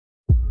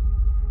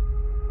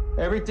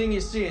Everything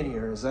you see in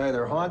here is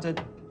either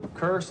haunted,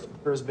 cursed,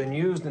 or has been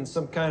used in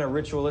some kind of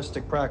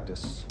ritualistic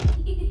practice.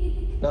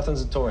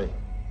 Nothing's a toy.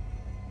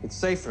 It's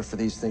safer for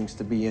these things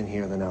to be in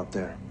here than out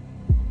there.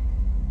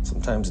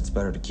 Sometimes it's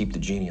better to keep the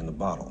genie in the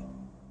bottle.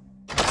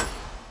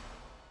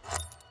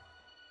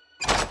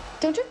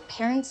 Don't your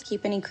parents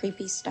keep any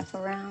creepy stuff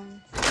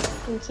around?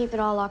 We keep it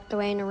all locked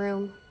away in a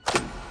room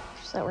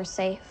so that we're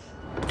safe.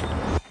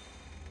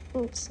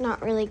 It's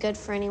not really good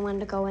for anyone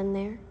to go in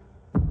there.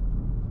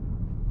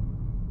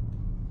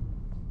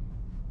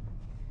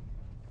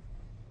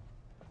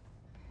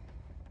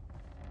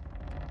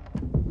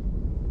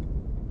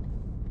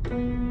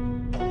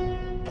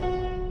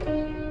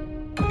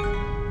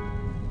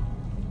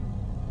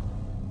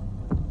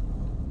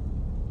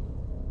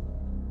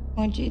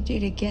 What'd you do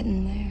to get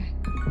in there?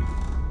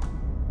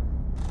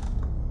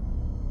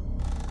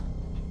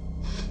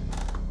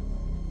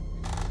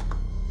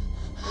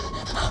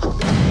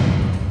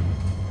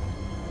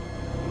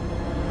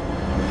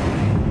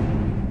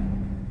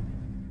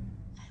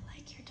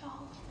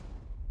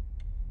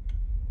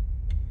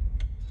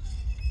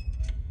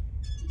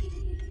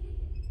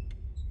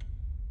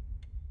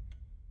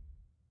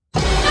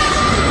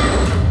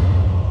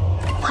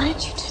 What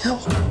did you do?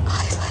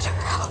 I let her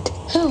out.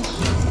 Who?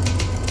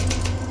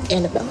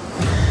 Annabelle.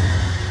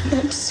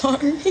 I'm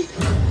sorry.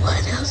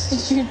 What else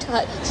did you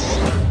touch?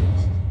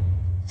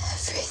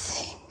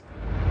 Everything.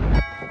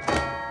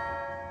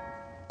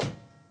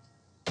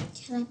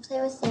 Can I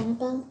play with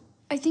Annabelle?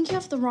 I think you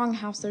have the wrong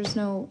house. There's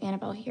no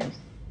Annabelle here.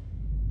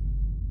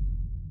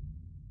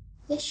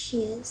 Yes, she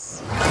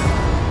is.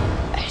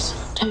 I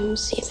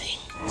sometimes see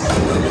things.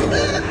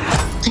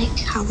 Like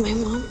how my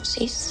mom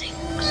sees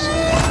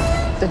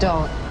things. The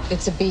doll.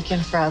 It's a beacon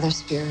for other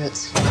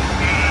spirits.